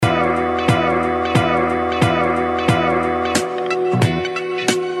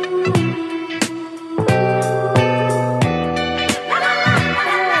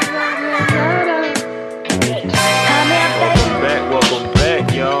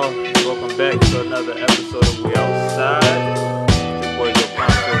back to another episode of We Outside. It's your boy Joe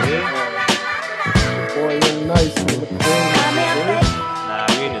Poncho here. Boy, young nice in the building. Nah,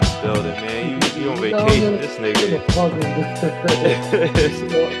 you ain't in the building, man. You on vacation. This nigga.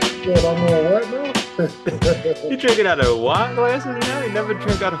 I'm on what now? You drinking out of wine glasses now? You never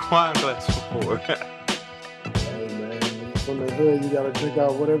drink out of wine glass before. Hey man, from the hood, you gotta drink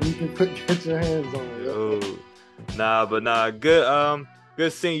out whatever you can get your hands on. Nah,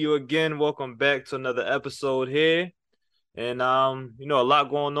 good seeing you again. Welcome back to another episode here. And a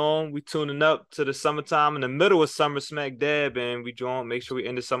lot going on. We tuning up to the summertime in the middle of summer smack dab, and we join make sure we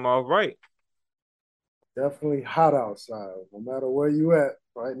end the summer off right. Definitely hot outside. No matter where you at,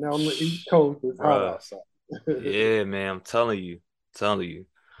 right now on the East Coast, it's hot outside. Yeah, man, I'm telling you.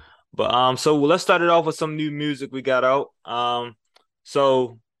 But so let's start it off with some new music we got out.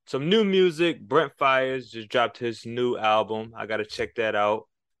 So some new music. Brent Fires just dropped his new album. I gotta check that out.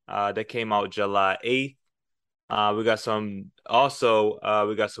 That came out July 8th. We got some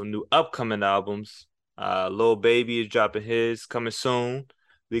new upcoming albums. Lil Baby is dropping his coming soon.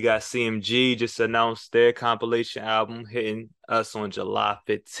 We got CMG just announced their compilation album hitting us on July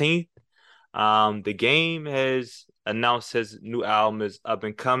 15th. The Game has announced his new album is up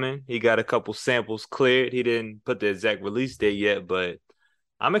and coming. He got a couple samples cleared. He didn't put the exact release date yet, but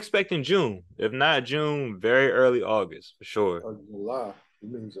I'm expecting June. If not June, very early August for sure. July. You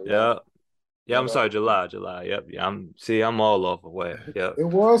mean July? Yeah. Yeah, I'm sorry, July. Yep. Yeah, I'm all off of whack. Yep. It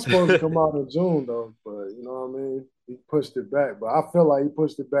was supposed to come out in June though, but you know what I mean? He pushed it back. But I feel like he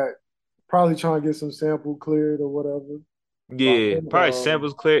pushed it back, probably trying to get some sample cleared or whatever. Yeah, probably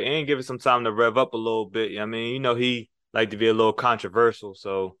samples clear and give it some time to rev up a little bit. I mean, he like to be a little controversial,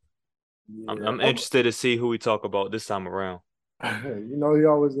 so yeah. I'm interested to see who we talk about this time around. He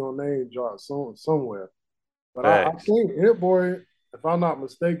always gonna name drop somewhere. But I think Hit Boy, if I'm not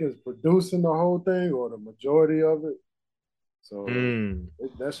mistaken, is producing the whole thing or the majority of it. So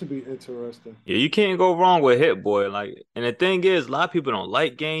that should be interesting. Yeah, you can't go wrong with Hit Boy. And the thing is, a lot of people don't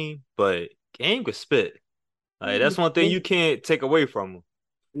like Game, but Game could spit. That's one thing you can't take away from him.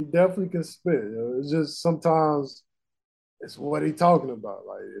 He definitely can spit. It's just sometimes it's what he talking about.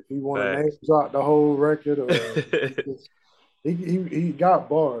 Like if he want to name drop the whole record, or he got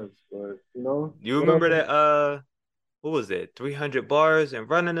bars. But you remember that? What was it? 300 bars and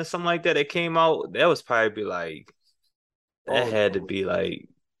running or something like that. It came out. That was probably like that had to be like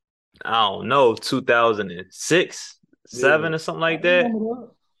I don't know 2006, 7 or something like that.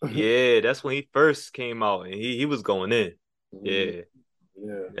 Yeah, that's when he first came out, and he was going in. Yeah. He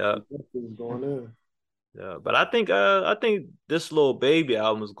was going in. Yeah, but I think this Lil Baby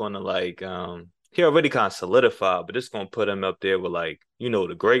album is gonna he already kind of solidified, but it's gonna put him up there with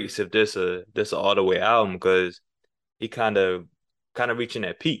the greats if this all the way album because he kind of reaching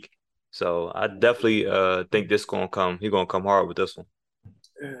that peak. So I definitely think this gonna come. He gonna come hard with this one.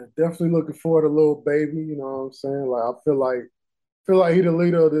 Yeah, definitely looking forward to Lil Baby. You know what I'm saying? Like I feel like he the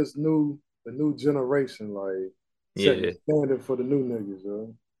leader of the new generation, setting standard for the new niggas,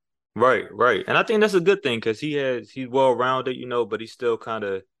 yo. Right. And I think that's a good thing because he's well rounded, but he still kind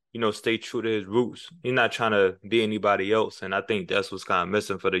of, stay true to his roots. He's not trying to be anybody else. And I think that's what's kind of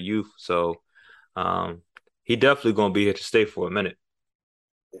missing for the youth. So he definitely gonna be here to stay for a minute.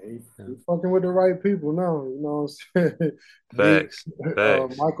 Yeah, he fucking with the right people now, you know what I'm saying? Facts.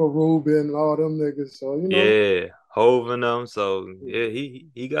 Michael Rubin, all them niggas. So Yeah, Hov and them. So yeah,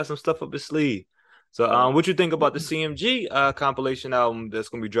 he got some stuff up his sleeve. So what you think about the CMG compilation album that's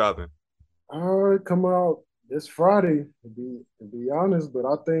gonna be dropping? Come out this Friday, to be honest, but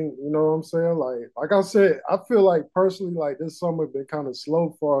I think, you know what I'm saying? Like I said, I feel like personally, like this summer been kind of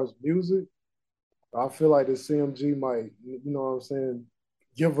slow for us music. I feel like the CMG might, you know what I'm saying,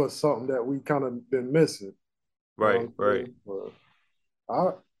 give us something that we kind of been missing. Right. But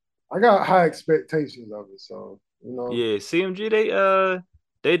I got high expectations of it, so Yeah, CMG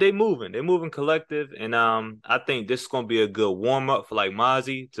they moving. They're moving collective, and I think this is gonna be a good warm up for like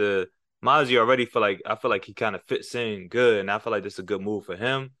Mozzie. Mozzie already I feel like he kind of fits in good, and I feel like this is a good move for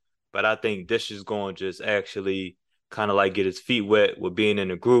him. But I think this is going to just actually kind of like get his feet wet with being in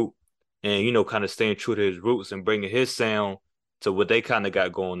the group, and kind of staying true to his roots and bringing his sound to what they kind of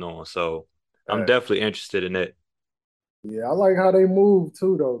got going on. So I'm definitely interested in it. Yeah, I like how they move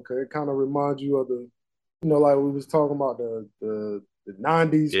too, though, because it kind of reminds you of like we was talking about the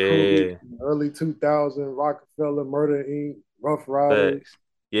 90s crew, early 2000s, Rockefeller, Murder Inc., Rough Riders. Facts.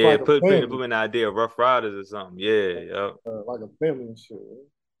 Yeah, like put me in the idea of Rough Riders or something. Yeah. Like a family and shit.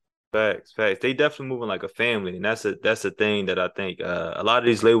 Facts. They definitely moving like a family, and that's a thing that I think a lot of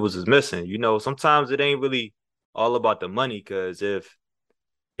these labels is missing. Sometimes it ain't really all about the money, because if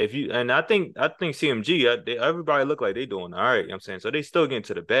if you and I think CMG, everybody look like they doing all right, you know what I'm saying? So they still getting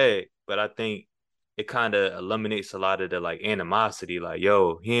to the bag, but I think it kind of eliminates a lot of the like animosity, like,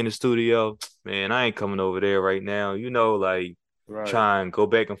 yo, he in the studio, man, I ain't coming over there right now, like Right. try and go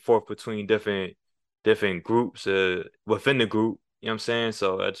back and forth between different groups within the group, you know what I'm saying?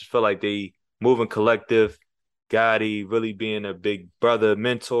 So I just feel like they moving collective, Gotti really being a big brother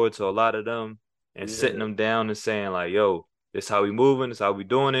mentor to a lot of them and sitting Yeah. them down and saying like, yo, this how we moving. This how we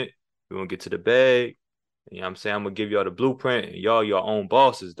doing it. We gonna get to the bag. You know what I'm saying? I'm gonna give y'all the blueprint and y'all your own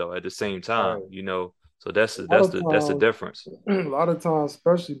bosses though at the same time, Right. So that's A the lot that's of the that's the times, difference. a lot of times,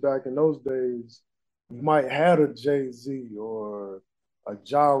 especially back in those days, you might had a Jay Z or a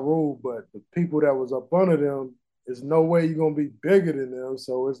Ja Rule, but the people that was up under them, there's no way you're gonna be bigger than them.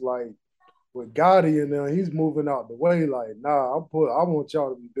 So it's like with Gotti and them, he's moving out the way. Like, nah, I want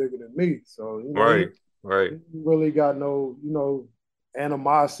y'all to be bigger than me. So Right, he right, really got no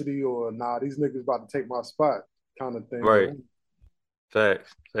animosity or nah, these niggas about to take my spot kind of thing with right. him.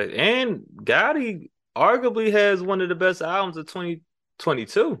 Facts. Facts. And Gotti arguably has one of the best albums of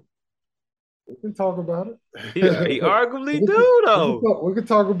 2022. We can talk about it. He arguably do though. We can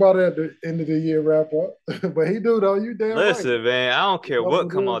talk about it at the end of the year wrap up. But he do though. You damn right. Listen, man, I don't care what Whatever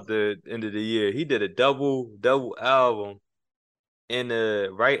come it out is. the end of the year. He did a double album in the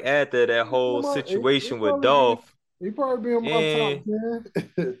right after that whole He situation with probably Dolph. he probably be in my top And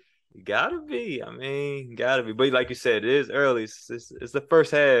 10. gotta be. I mean, gotta be. But like you said, it is early. It's the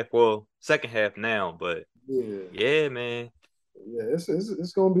first half. Well, second half now. But Yeah. yeah, man. Yeah,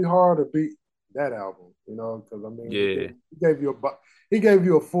 it's gonna be hard to beat that album, because I mean Yeah. he gave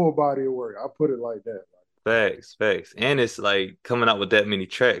you a full body of work. I put it like that. Facts, facts. And it's like coming out with that many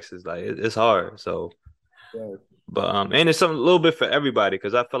tracks is like it's hard. So, Yeah, but and it's something a little bit for everybody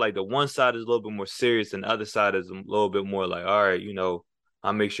because I feel like the one side is a little bit more serious and the other side is a little bit more like, all right,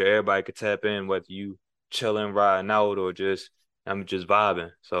 I make sure everybody could tap in, whether you chilling, riding out, or just I'm just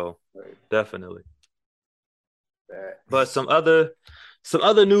vibing. So right. definitely. But Facts. some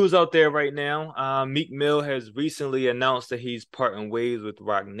other news out there right now. Meek Mill has recently announced that he's parting ways with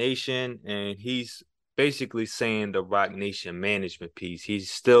Rock Nation, and he's basically saying the Rock Nation management piece.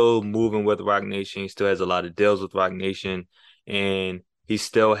 He's still moving with Rock Nation. He still has a lot of deals with Rock Nation, and he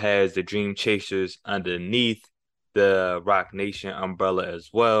still has the Dream Chasers underneath the Rock Nation umbrella as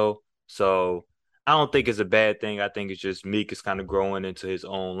well. So I don't think it's a bad thing. I think it's just Meek is kind of growing into his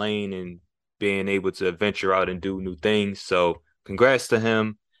own lane and being able to venture out and do new things. So congrats to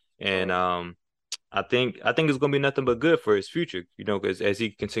him. And Right, I think it's gonna be nothing but good for his future, because as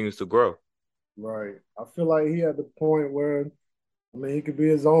he continues to grow. right. I feel like he at the point where I mean he could be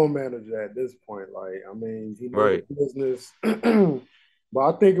his own manager at this point. Like I mean he know the Right. business. But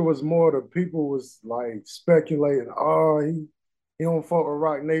I think it was more the people was like speculating, oh, he don't fuck with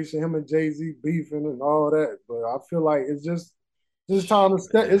Rock Nation, him and Jay-Z beefing and all that. But I feel like it's just time to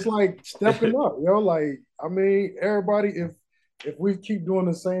step. It's like stepping up, Like I mean, everybody, if we keep doing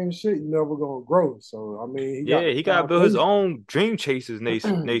the same shit, you never gonna grow. So I mean, he got Yeah, the he gotta build his foundation. own Dream Chasers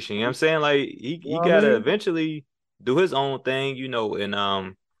nation. You know what I'm saying? Like he I gotta mean, eventually do his own thing,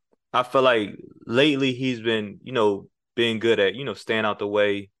 and I feel like lately he's been, being good at, staying out the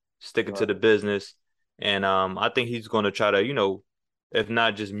way, sticking to right, the business. And I think he's going to try to, if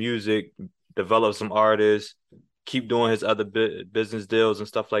not just music, develop some artists, keep doing his other business deals and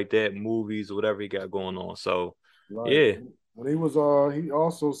stuff like that, movies, whatever he got going on. So, right. yeah, When he was, he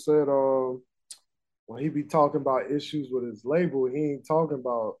also said, when he be talking about issues with his label, he ain't talking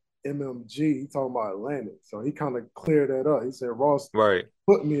about MMG. He talking about Atlantic. So he kind of cleared that up. He said Ross right,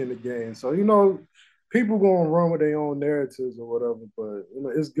 put me in the game. So people gonna run with their own narratives or whatever.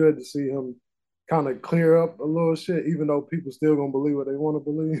 But it's good to see him kind of clear up a little shit, even though people still gonna believe what they want to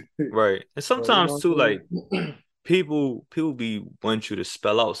believe. right. And But sometimes too, like what I mean? people be want you to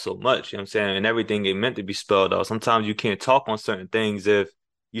spell out so much, you know what I'm saying? And everything ain't meant to be spelled out. Sometimes you can't talk on certain things if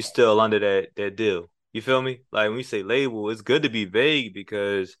you still under that deal. You feel me? Like when we say label, it's good to be vague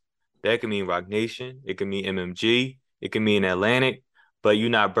because that can mean Rock Nation, it can mean MMG, it can mean Atlantic, but you're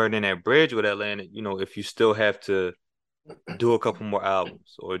not burning that bridge with Atlantic, if you still have to do a couple more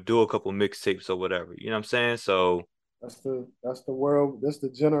albums or do a couple mixtapes or whatever. You know what I'm saying? So That's the world. That's the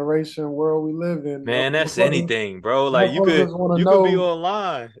generation world we live in. man, that's Motherfuckers, anything, bro. Like you could motherfuckers want to you could be know,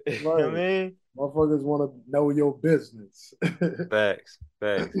 online. You know what I right? mean? Motherfuckers want to know your business. Facts,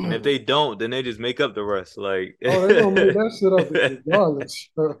 facts. And if they don't, then they just make up the rest. Like, Oh, they gonna make that shit up regardless.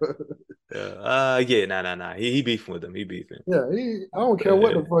 yeah, nah. He beefing with them. He beefing. Yeah, I don't care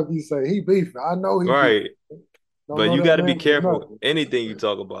what the fuck he say. He beefing. I know he beefing. Right. Don't But know you that got to be man for careful. nothing. Anything you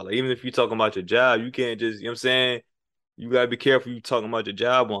talk about, like even if you talking about your job, you can't just, you know what I'm saying? you gotta be careful. You talking about your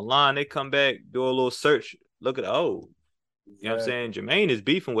job online. They come back, do a little search. Look at you know what I'm saying? Exactly. Jermaine is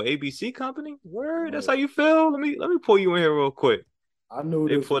beefing with ABC Company. Word, that's Right. how you feel. Let me pull you in here real quick. I knew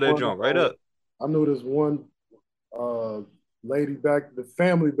They this pull that one. joint right up. I knew this one uh, lady back, the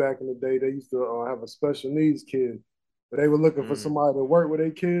family back in the day. They used to have a special needs kid, but they were looking for Mm, somebody to work with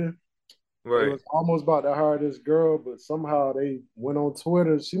their kid. They right. was almost about to hire this girl, but somehow they went on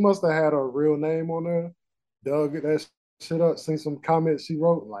Twitter. She must have had her real name on there. Dug that shit up, seen some comments she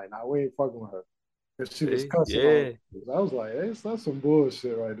wrote, like, nah, we ain't fucking with her. Because she was See? cussing on. Yeah. I was like, hey, that's some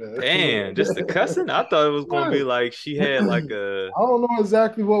bullshit right there. Damn, just the cussing? I thought it was gonna Right. be like she had like a I don't know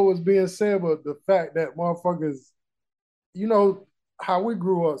exactly what was being said, but the fact that motherfuckers, you know, how we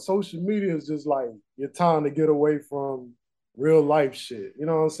grew up, social media is just like your time to get away from real life shit. You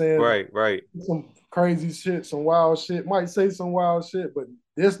know what I'm saying? right, right. Some crazy shit, some wild shit. Might say some wild shit, but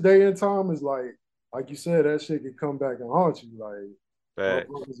this day and time is like you said, that shit could come back and haunt you. Like Facts.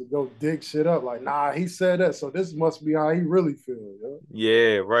 motherfuckers would go dig shit up. Like, nah, he said that, so this must be how he really feels. Yeah?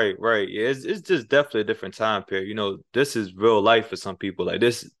 Yeah, right, right. Yeah, it's just definitely a different time period. You know, this is real life for some people. Like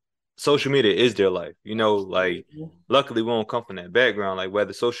this social media is their life. You know, like luckily we don't come from that background. Like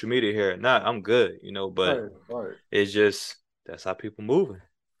whether social media here or not, I'm good, you know, but Right, right. it's just that's how people moving.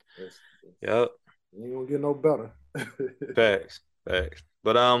 That's Yep. ain't gonna get no better. Facts. Facts.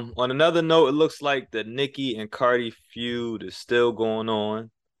 But on another note, it looks like the Nicki and Cardi feud is still going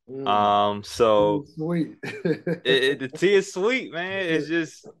on. Mm, So sweet. the tea is sweet, man.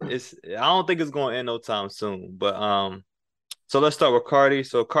 It's I don't think it's gonna end no time soon. But so let's start with Cardi.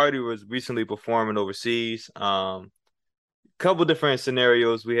 So Cardi was recently performing overseas. Couple different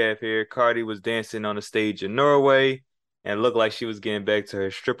scenarios we have here. Cardi was dancing on the stage in Norway and looked like she was getting back to her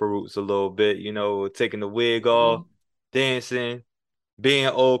stripper roots a little bit, you know, taking the wig off, dancing, being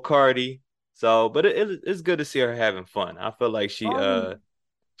old Cardi. So, but it's good to see her having fun. I feel like Cardi,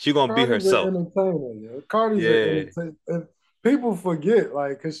 she gonna be Cardi's an herself. entertainer, yeah. Cardi's an Yeah. entertainer. And people forget,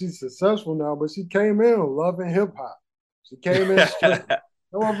 like, because she's successful now, but she came in loving hip hop. She came in stripping.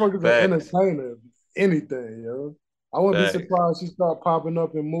 That motherfucker's an Facts. entertainer, anything, yo. I wouldn't be Facts. surprised she start popping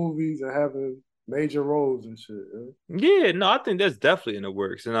up in movies and having major roles and shit. Yo. Yeah, no, I think that's definitely in the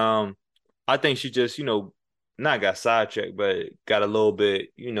works. And I think she just, not got sidetracked, but got a little bit,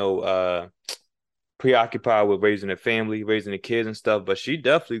 preoccupied with raising a family, raising the kids and stuff. But she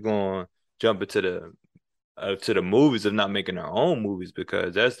definitely gonna jump into the movies of not making her own movies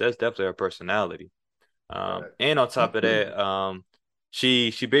because that's definitely her personality. Right. And on top of that,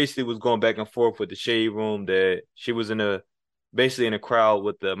 she basically was going back and forth with the shade room that she was basically in a crowd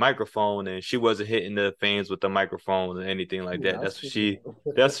with the microphone and she wasn't hitting the fans with the microphone or anything like that. Yeah, I seen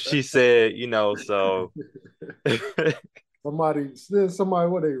That's what she said, so that. Somebody,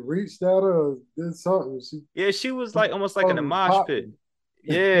 what they reached at her or did something. She yeah, she was like almost like in a mosh pit. popping.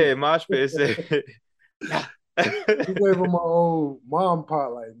 Yeah, mosh pit said, yeah. He gave him my old mom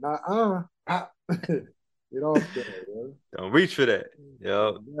pot, like, nah, pop. Get off there, man. Don't reach for that.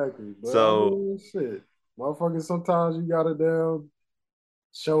 Exactly. But I So mean, shit. Motherfucker, sometimes you gotta damn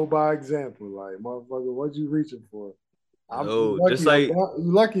show by example. Like, motherfucker, what you reaching for? I'm just lucky I'm like down.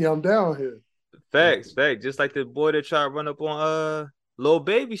 You lucky I'm down here. facts. Just like the boy that tried to run up on little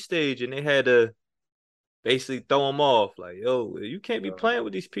baby stage and they had to basically throw him off. Like, yo, you can't be Yeah. playing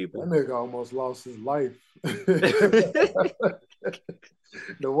with these That people. nigga almost lost his life.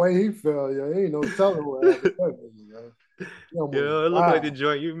 The way he fell, yo, ain't no telling what happened to that nigga, yo. He almost It looked like the died.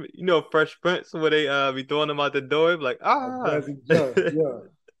 joint. Fresh Prince where they be throwing him out the door, like Like ah. Jazzy Jeff, yeah,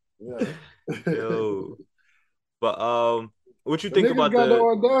 yeah. Yo, but what you But think niggas about got the the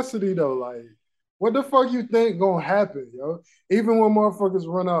audacity though. Like, what the fuck you think gonna happen, yo? Even when motherfuckers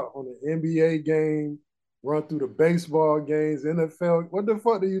run out on the NBA game, run through the baseball games, NFL, what the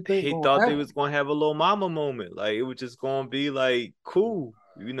fuck do you think he gonna thought they happen? was gonna have a little mama moment, like it was just gonna be like cool,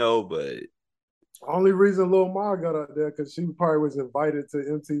 but Only reason Lil Ma got out there because she probably was invited to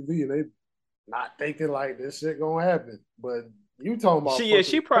MTV and they not thinking like this shit gonna happen. But you talking about she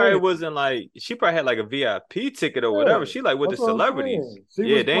fucking probably fans. wasn't like she probably had like a VIP ticket or Yeah, whatever. She like with the that's what I'm celebrities. saying. She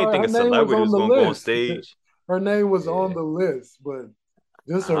Yeah, was they ain't probably think her a name was celebrity on was the gonna go on list. stage. Her name was on Yeah, the list, but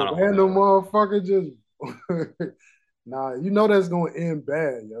just a I don't random know. motherfucker just nah, you know that's gonna end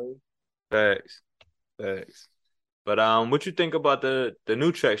bad, yo. Facts, facts. But what you think about the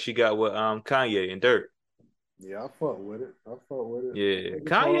new track she got with Kanye and Dirt? Yeah, I fuck with it. I fuck with it. I Yeah, think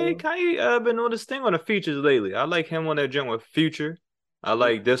it's Kanye, hard. Kanye, been on this thing on the features lately. I like him on that joint with Future. I Yeah.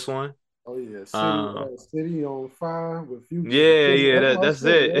 like this one. Oh yeah, Um, City on Fire with Future. yeah, Yeah, yeah, that's my that's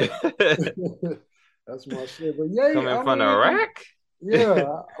shit, it. yo. That's my shit. But yeah, Coming I from the mean, rack.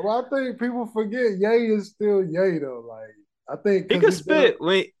 Yeah, well, I think people forget Ye is still Ye though. Like I think He because could spit.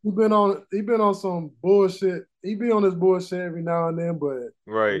 Wait, he been on some bullshit. He be on his bullshit every now and then, but when it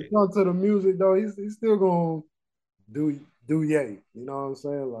right. comes to the music though, he's still gonna do do Ye. You know what I'm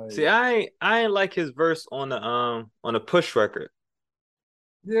saying? See, Like I ain't like his verse on the push record.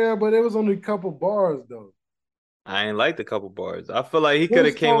 yeah, but it was only a couple bars though. I ain't like the couple bars. I feel like he could Bush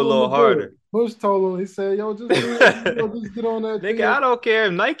have came a told him little to do harder. it. Bush told him he said, "Yo, just do it. You know, just get on that Nigga, thing." I don't care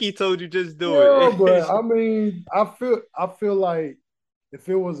if Nike told you just do Yeah, it. but I mean, I feel like if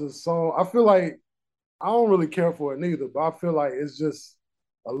it was a song, I feel like I don't really care for it neither, but I feel like it's just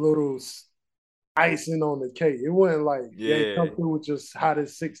a little icing on the cake. It wasn't like, yeah, come Yeah, through with just hot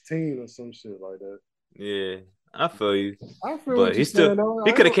as 16 or some shit like that. yeah, I feel you. I feel But what you're saying, though.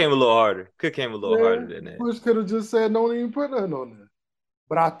 he I could have don't, came a little harder. Could have came a little yeah, harder than that. Bush could have just said, don't even put nothing on there.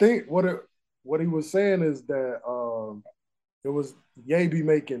 But I think what he was saying is that it was Ye be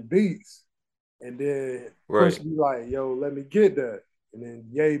making beats, and then Push Right. be like, yo, let me get that. And then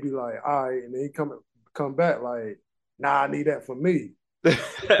Ye be like, all right, and then he come back like, nah, I need that for me.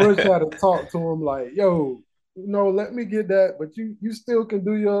 Push had to talk to him like, yo, let me get that, but you still can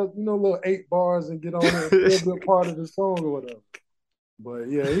do your, little 8 bars and get on it and still be a part of the song or whatever. But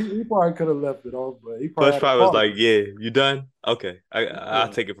yeah, he probably could have left it off, but he probably Push had to probably was talk like, to him. "Yeah, you done? Okay, I'll Yeah.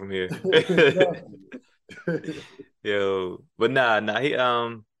 take it from here." Exactly. Yo, but nah,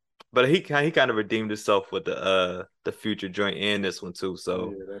 but he kind of redeemed himself with the future joint and this one too. Oh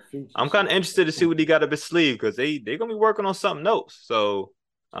So yeah, that future I'm kind shit. of interested to see what he got up his sleeve because they gonna be working on something else. So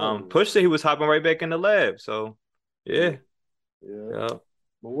Oh Push said he was hopping right back in the lab. So yeah, yeah, yeah. yeah.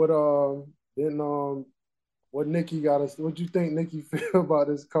 But what Nicki got us? What you think Nicki feel about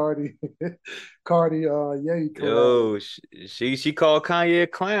this Cardi Ye collab? Yo, she called Kanye a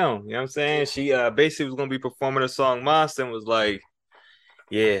clown. You know what I'm saying? She basically was gonna be performing a song Monster and was like,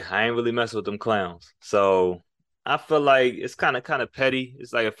 yeah, I ain't really messing with them clowns. So I feel like it's kind of petty.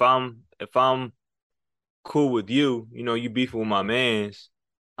 It's like if I'm cool with you, you beefing with my mans,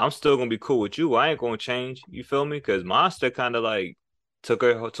 I'm still gonna be cool with you. I ain't gonna change. You feel me? Because Monster kind of like took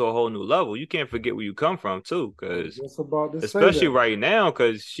her to a whole new level. You can't forget where you come from too, I was because just about to say especially that. right now,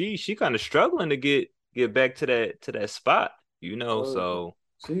 because she kind of struggling to get back to that spot. Uh, So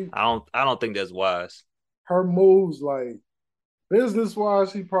she I don't think that's wise. her moves like business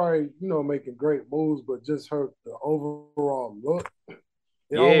wise, she probably making great moves, but just her the overall look,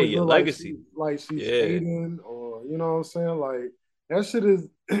 it Yeah, always your look legacy. like she's Yeah, hating or you know what I'm saying. Like that shit is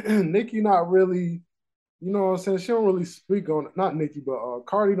Nicki not really. You know what I'm saying? She don't really speak on it. Not Nicki, but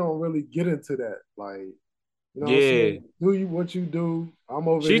Cardi don't really get into that. Like, you know what I'm yeah. saying? Do you what you do? I'm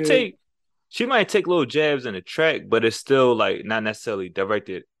over She here. take she might take little jabs in the track, but it's still like not necessarily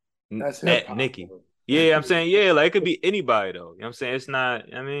directed That's hip at hop. Nicki. Yeah, I'm saying yeah, like it could be anybody though. You know what I'm saying? It's not,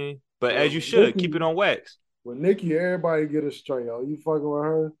 but But as you should, keep it on wax. With Nicki, everybody get it straight. Oh, you fucking with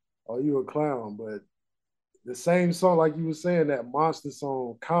her? Oh, you a clown. But the same song, like you were saying, that monster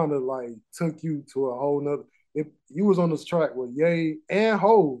song kind of like took you to a whole nother. If you was on this track with Ye and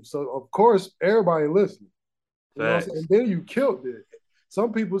Hov, so of course everybody listening. You know what I'm saying? And Facts. then you killed it.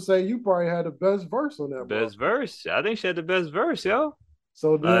 Some people say you probably had the best verse on that Best motherfucker. verse. I think she had the best verse, yo.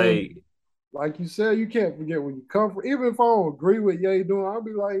 So then, Like, like you said, you can't forget where you come from. Even if I don't agree with Ye doing, I'll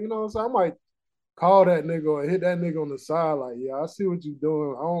be like, you know what I'm saying? I might call that nigga or hit that nigga on the side, like, yeah, I see what you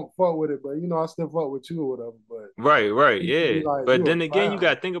doing. I don't fuck with it, but I still fuck with you or whatever. But right, he could be yeah. like, But you a then again, you clown.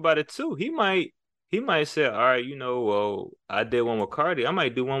 gotta think about it too. He might say, all right, well, I did one with Cardi. I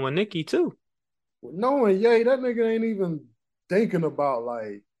might do one with Nicki too. Knowing Ye, that nigga ain't even thinking about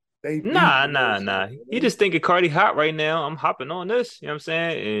like they Nah, beefing or nah, shit. nah. He just thinking Cardi hot right now. I'm hopping on this. You know what I'm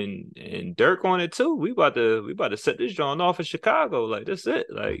saying? And Dirk on it too. We about to set this joint off in Chicago. Like that's it.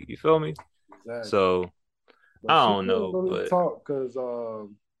 Like you feel me? Exactly. So But I she don't didn't know, really but talk because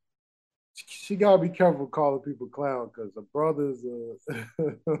she gotta be careful calling people clown because her brother's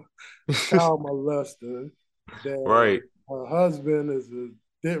a child molester. Then right. her husband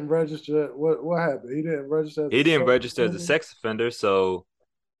didn't register. What happened? He didn't register as a He didn't sex register as a offender. sex offender, so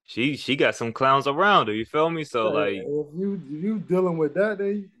she got some clowns around her. You feel me? So Hey, like, if you dealing with that,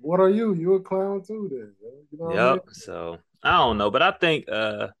 then what are you? You a clown too? Then you know what I mean? yep. So I don't know, but I think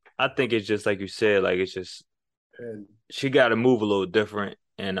it's just like you said. Like it's just And she got to move a little different.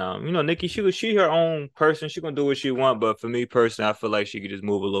 And Nikki, she her own person. She gonna do what she want. But for me personally, I feel like she could just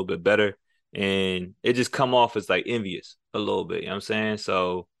move a little bit better, and it just come off as like envious a little bit. You know what I'm saying?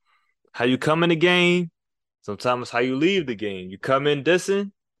 So how you come in the game, sometimes how you leave the game. You come in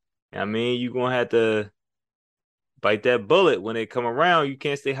dissing. You gonna have to bite that bullet when they come around. You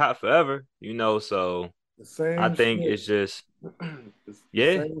can't stay hot forever. So the I same think shit. it's just.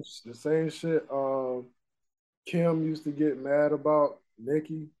 Yeah, The same shit. Kim used to get mad about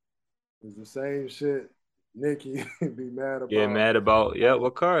Nicki. It's the same shit. Nicki be mad yeah, about mad about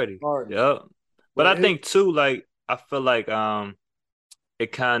with Cardi. Cardi. Yep. But But I think too, like I feel like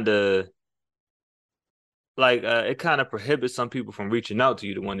it kind of it kind of prohibits some people from reaching out to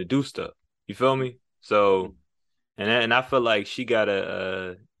you to want to do stuff. You feel me? So and I feel like she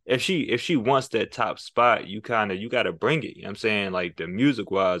gotta if she wants that top spot, you gotta bring it. You know what I'm saying? Like the music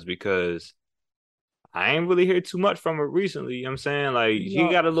wise, because I ain't really heard too much from her recently. You know what I'm saying? Like you she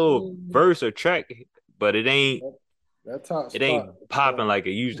got know, a little verse or track, but that, that top it spot ain't is popping done. like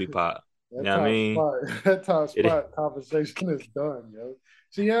it usually pop. You That know what I top mean? spot, that top It spot conversation is done, yo.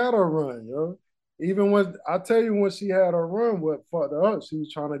 She had her run, yo. Even when I tell you when she had her run, what fucked her up, she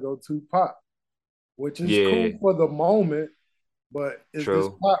was trying to go too pop, which is yeah, cool for the moment. But is this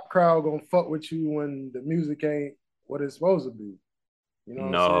true. pop crowd gonna fuck with you when the music ain't what it's supposed to be? You know what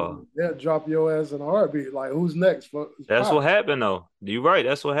I'm No. saying? They'll drop your ass in a heartbeat. Like, who's next for That's what pop? happened though. You're right.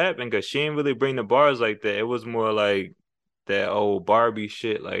 That's what happened because she didn't really bring the bars like that. It was more like that old Barbie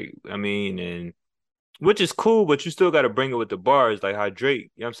shit. Like, I mean, and which is cool, but you still got to bring it with the bars, like how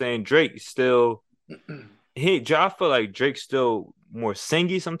Drake. You know what I'm saying? Drake still I feel like Drake's still more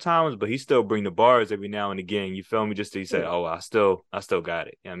singy sometimes, but he still bring the bars every now and again. You feel me? Just to say, Yeah, oh, I still got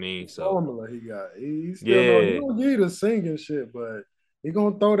it. You know what I the mean, so formula he got. He still know he yeah, don't need to sing and shit, but he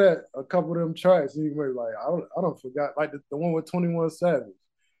gonna throw that a couple of them tracks. And he gonna be like, I don't forgot like the one with 21 Savage.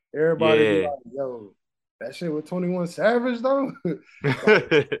 Everybody be yeah. like, yo, that shit with 21 Savage though. Like,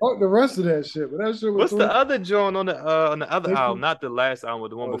 fuck the rest of that shit, but that shit with What's the 20 other joint on the other album? Nicki. Not the last album, but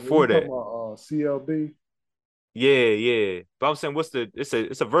the one Oh, you before talking that. about CLB? Yeah, yeah. But I'm saying, what's the?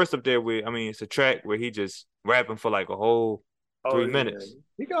 It's a verse up there where I mean, it's a track where he just rapping for like a whole Oh three yeah, minutes.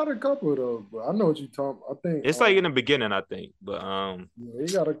 he got a couple of those, but I know what you talking. I think It's like in the beginning, I think. But yeah,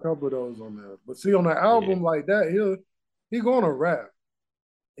 he got a couple of those on there. But see, on the yeah, album like that, he gonna rap.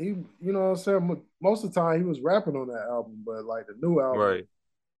 He, you know what I'm saying? Most of the time he was rapping on that album, but like the new album, right.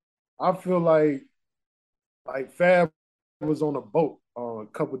 I feel like Fab was on a boat a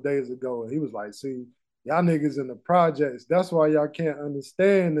couple of days ago, and he was like, "See, y'all niggas in the projects. That's why y'all can't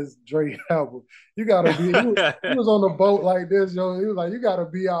understand this Drake album. You gotta be." He was on the boat like this, yo. He was like, "You gotta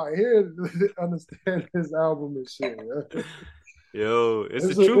be out here to understand this album and shit." Yo. Yo, it's the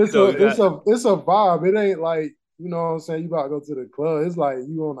It's a truth it's though. a You it's got a it's a vibe. It ain't like you know what I'm saying. You about to go to the club. It's like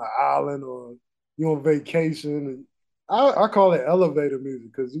you on an island or you on vacation. I call it elevator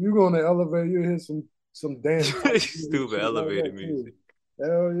music because if you go on the elevator, you hear some dance type stupid shit like elevator that too. music.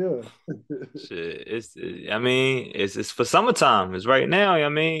 Hell yeah. Shit, I mean, it's for summertime. It's right now. I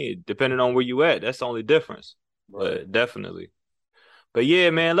mean, depending on where you at, that's the only difference. Right. But definitely. But yeah,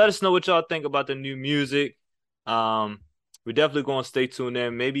 man, let us know what y'all think about the new music. Um, we're definitely gonna stay tuned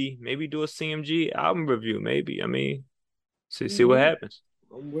in. Maybe do a CMG album review. Maybe. I mean, see what Mhm. happens.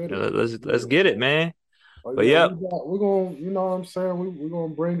 I'm with Yeah, it. let's get it, man. Oh But yeah, yep, we're gonna you know what I'm saying. We're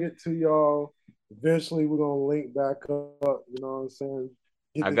gonna bring it to y'all. Eventually, we're gonna link back up. You know what I'm saying.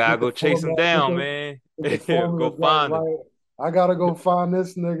 I gotta Get the go chase him format. down, man. Get the formula Go back find him. right. I gotta go find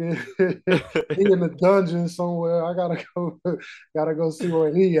this nigga. He in the dungeon somewhere. I gotta go. Gotta go see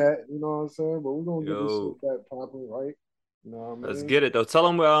where he at. You know what I'm saying. But we're gonna get this Yo, shit back popping, right? You know what I let's mean. get it though. Tell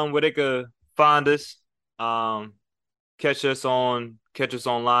them where they could find us. Um, catch us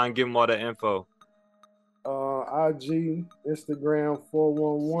online. Give them all the info. IG, Instagram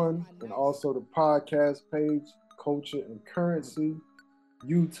 411, and also the podcast page, Culture and Currency,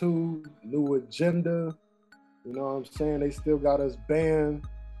 YouTube, New Agenda. You know what I'm saying? They still got us banned,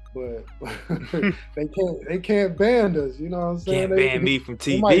 but they can't ban us. You know what I'm saying? Can't ban me from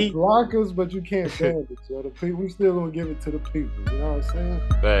They might TV. block us, but you can't ban us. So the people we still gonna give it to the people. You know what I'm saying?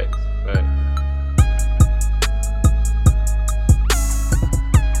 Facts, facts.